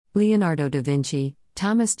Leonardo da Vinci,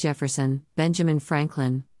 Thomas Jefferson, Benjamin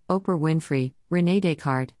Franklin, Oprah Winfrey, René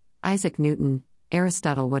Descartes, Isaac Newton,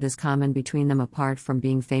 Aristotle. What is common between them apart from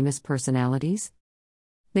being famous personalities?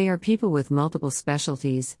 They are people with multiple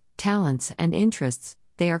specialties, talents, and interests.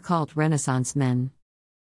 They are called Renaissance men.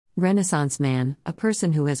 Renaissance man, a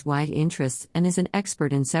person who has wide interests and is an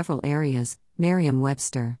expert in several areas,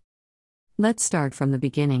 Merriam-Webster. Let's start from the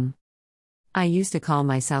beginning. I used to call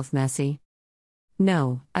myself messy.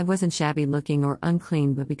 No, I wasn't shabby looking or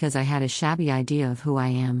unclean, but because I had a shabby idea of who I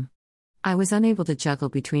am. I was unable to juggle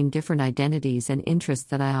between different identities and interests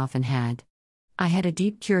that I often had. I had a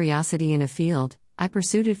deep curiosity in a field, I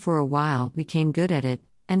pursued it for a while, became good at it,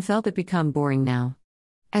 and felt it become boring now.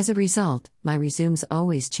 As a result, my resumes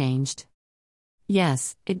always changed.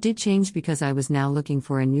 Yes, it did change because I was now looking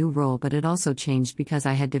for a new role, but it also changed because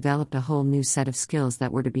I had developed a whole new set of skills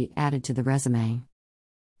that were to be added to the resume.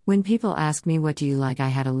 When people ask me what do you like, I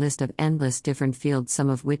had a list of endless different fields, some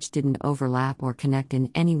of which didn't overlap or connect in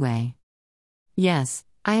any way. Yes,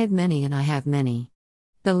 I had many and I have many.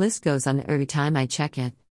 The list goes on every time I check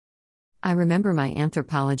it. I remember my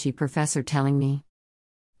anthropology professor telling me,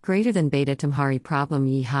 greater than beta tumhari problem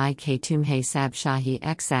ye hai k tumhe sab shahi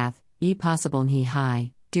exath, ye possible he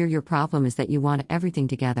hai, dear, your problem is that you want everything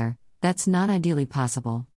together, that's not ideally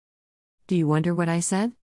possible. Do you wonder what I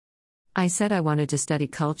said? I said I wanted to study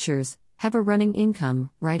cultures, have a running income,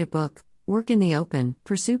 write a book, work in the open,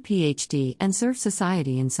 pursue PhD, and serve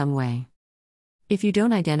society in some way. If you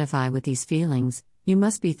don't identify with these feelings, you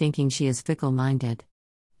must be thinking she is fickle-minded.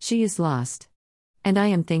 She is lost. And I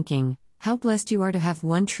am thinking, how blessed you are to have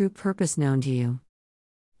one true purpose known to you.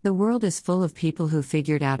 The world is full of people who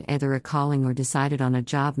figured out either a calling or decided on a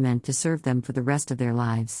job meant to serve them for the rest of their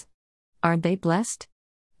lives. Aren't they blessed?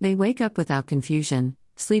 They wake up without confusion,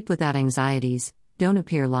 sleep without anxieties, don't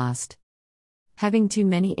appear lost. Having too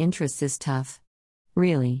many interests is tough.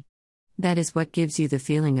 Really. That is what gives you the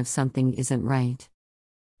feeling of something isn't right.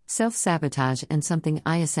 Self-sabotage and something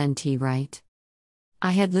isn't right.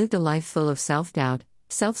 I had lived a life full of self-doubt,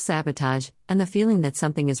 self-sabotage, and the feeling that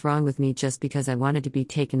something is wrong with me just because I wanted to be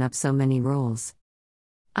taken up so many roles.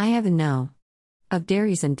 I have of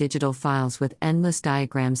diaries and digital files with endless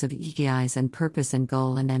diagrams of ikigais and purpose and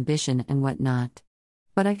goal and ambition and whatnot.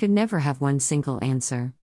 But I could never have one single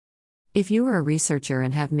answer. If you are a researcher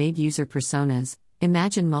and have made user personas,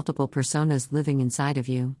 imagine multiple personas living inside of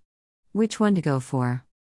you. Which one to go for?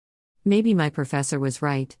 Maybe my professor was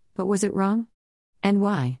right, but was it wrong? And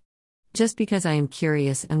why? Just because I am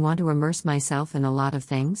curious and want to immerse myself in a lot of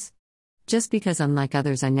things? Just because unlike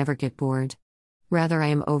others I never get bored? Rather I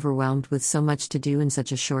am overwhelmed with so much to do in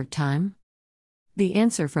such a short time? The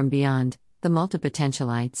answer from beyond, the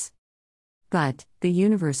multipotentialites. But, the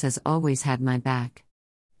universe has always had my back.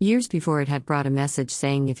 Years before it had brought a message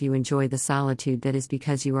saying if you enjoy the solitude that is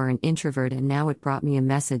because you are an introvert, and now it brought me a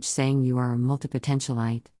message saying you are a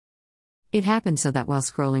multipotentialite. It happened so that while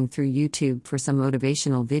scrolling through YouTube for some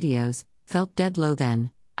motivational videos, felt dead low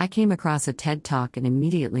then, I came across a TED Talk and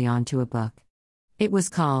immediately onto a book. It was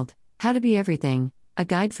called, How to Be Everything, A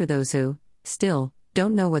Guide for Those Who, Still,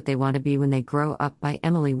 Don't Know What They Want to Be When They Grow Up by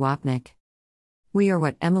Emily Wapnick. We are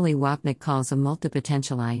what Emily Wapnick calls a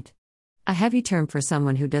multipotentialite. A heavy term for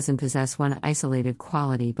someone who doesn't possess one isolated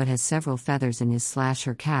quality but has several feathers in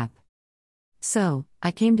his/her cap. So,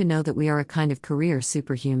 I came to know that we are a kind of career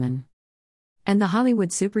superhuman. And the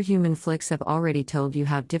Hollywood superhuman flicks have already told you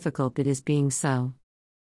how difficult it is being so.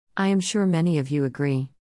 I am sure many of you agree.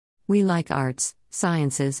 We like arts,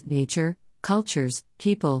 sciences, nature, cultures,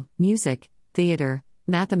 people, music, theater,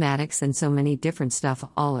 mathematics, and so many different stuff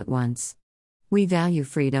all at once. We value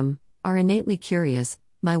freedom, are innately curious,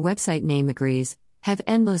 my website name agrees, have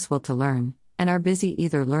endless will to learn, and are busy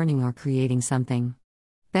either learning or creating something.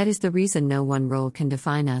 That is the reason no one role can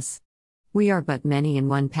define us. We are but many in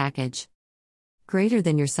one package. Greater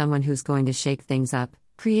than you're someone who's going to shake things up,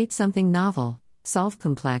 create something novel, solve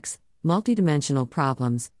complex, multidimensional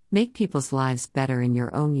problems, make people's lives better in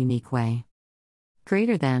your own unique way.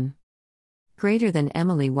 Greater than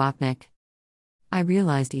Emily Wapnick. I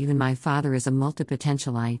realized even my father is a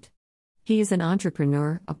multipotentialite. He is an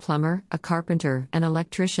entrepreneur, a plumber, a carpenter, an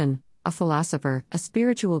electrician, a philosopher, a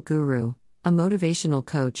spiritual guru, a motivational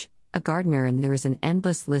coach, a gardener, and there is an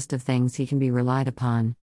endless list of things he can be relied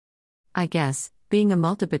upon. I guess, being a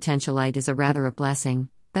multipotentialite is a blessing,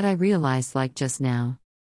 that I realized like just now.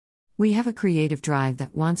 We have a creative drive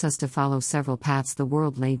that wants us to follow several paths the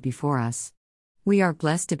world laid before us. We are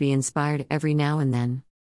blessed to be inspired every now and then.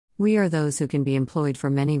 We are those who can be employed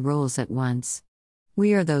for many roles at once.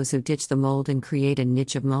 We are those who ditch the mold and create a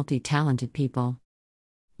niche of multi-talented people.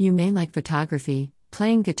 You may like photography,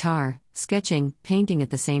 Playing guitar, sketching, painting at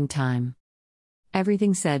the same time.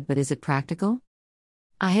 Everything said, but is it practical?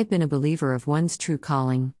 I had been a believer of one's true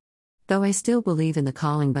calling. Though I still believe in the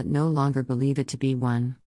calling but no longer believe it to be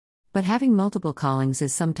one. But having multiple callings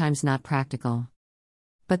is sometimes not practical.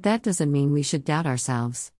 But that doesn't mean we should doubt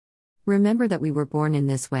ourselves. Remember that we were born in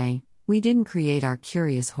this way, we didn't create our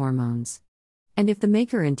curious hormones. And if the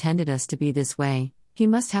Maker intended us to be this way, He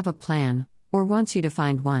must have a plan, or wants you to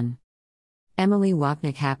find one. Emily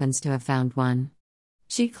Wapnick happens to have found one.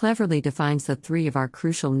 She cleverly defines the three of our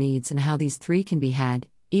crucial needs and how these three can be had,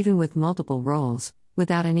 even with multiple roles,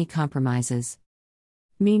 without any compromises.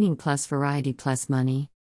 Meaning plus variety plus money.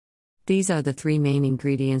 These are the three main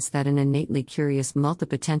ingredients that an innately curious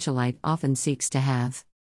multipotentialite often seeks to have.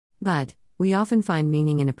 But, we often find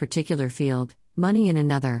meaning in a particular field, money in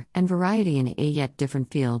another, and variety in a yet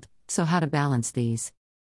different field, so how to balance these?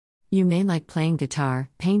 You may like playing guitar,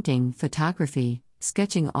 painting, photography,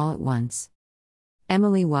 sketching all at once.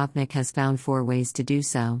 Emily Wapnick has found 4 ways to do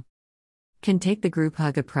so. Can take the group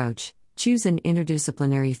hug approach. Choose an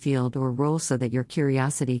interdisciplinary field or role so that your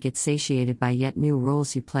curiosity gets satiated by yet new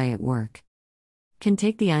roles you play at work. Can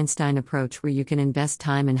take the Einstein approach where you can invest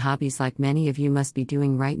time in hobbies like many of you must be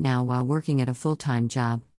doing right now while working at a full-time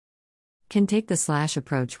job. Can take the slash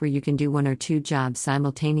approach where you can do 1 or 2 jobs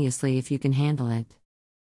simultaneously if you can handle it.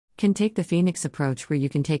 Can take the Phoenix approach where you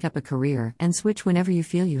can take up a career and switch whenever you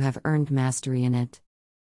feel you have earned mastery in it.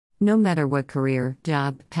 No matter what career,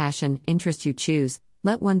 job, passion, interest you choose,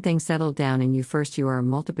 let one thing settle down in you first. You are a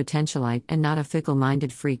multipotentialite and not a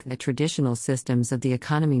fickle-minded freak that traditional systems of the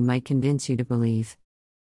economy might convince you to believe.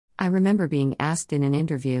 I remember being asked in an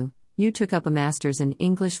interview, "You took up a master's in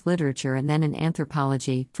English literature and then in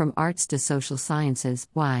anthropology, from arts to social sciences,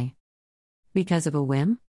 why? Because of a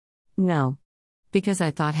whim? No. Because I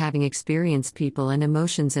thought having experienced people and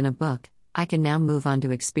emotions in a book, I can now move on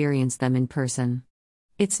to experience them in person.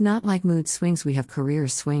 It's not like mood swings, we have career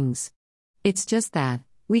swings. It's just that,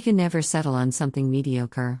 we can never settle on something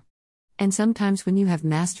mediocre. And sometimes when you have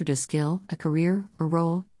mastered a skill, a career, a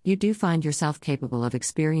role, you do find yourself capable of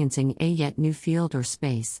experiencing a yet new field or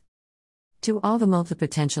space." To all the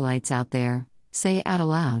multipotentialites out there, say out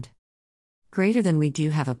aloud. Greater than we do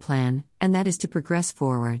have a plan, and that is to progress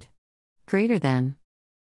forward. Greater than.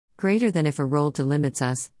 Greater than if a role delimits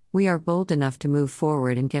us, we are bold enough to move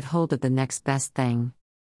forward and get hold of the next best thing.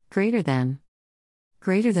 Greater than.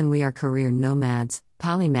 Greater than we are career nomads,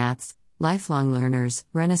 polymaths, lifelong learners,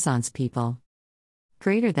 Renaissance people.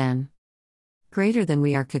 Greater than. Greater than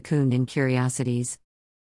we are cocooned in curiosities.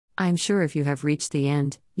 I'm sure if you have reached the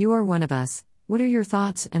end, you are one of us. What are your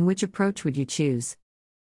thoughts and which approach would you choose?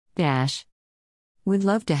 Would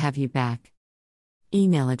love to have you back.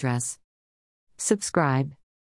 Email address. Subscribe.